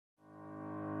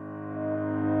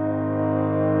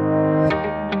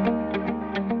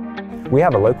We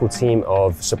have a local team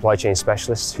of supply chain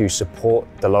specialists who support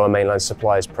the lower mainland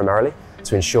suppliers primarily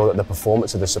to ensure that the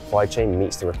performance of the supply chain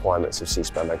meets the requirements of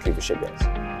Seaspan Vancouver shipyards.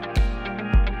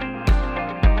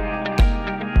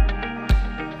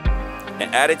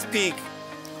 And at its peak,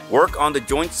 work on the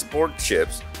joint support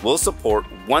ships will support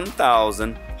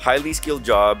 1,000 highly skilled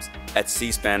jobs at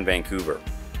Seaspan Vancouver.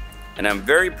 And I'm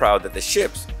very proud that the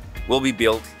ships will be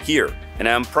built here. And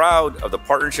I'm proud of the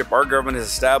partnership our government has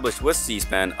established with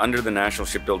Seaspan under the National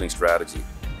Shipbuilding Strategy.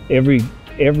 Every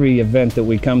event that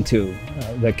we come to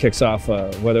that kicks off,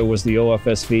 whether it was the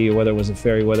OFSV, or whether it was a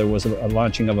ferry, whether it was a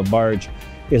launching of a barge,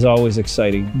 is always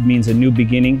exciting. It means a new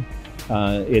beginning.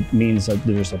 It means that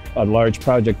there's a large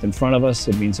project in front of us.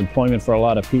 It means employment for a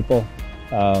lot of people.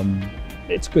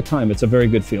 It's a good time. It's a very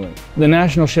good feeling. The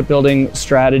National Shipbuilding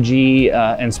Strategy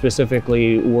and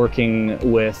specifically working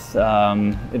with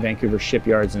Vancouver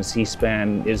shipyards and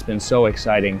Seaspan has been so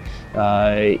exciting.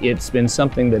 It's been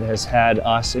something that has had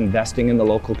us investing in the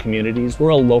local communities. We're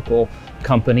a local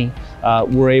company.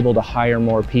 We're able to hire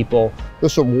more people.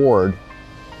 This award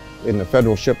in the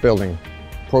federal shipbuilding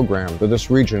program for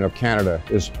this region of Canada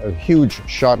is a huge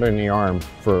shot in the arm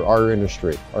for our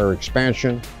industry. Our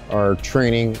expansion, our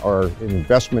training, our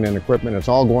investment in equipment, it's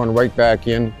all going right back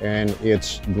in, and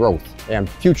it's growth and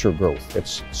future growth. It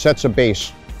sets a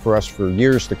base for us for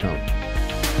years to come.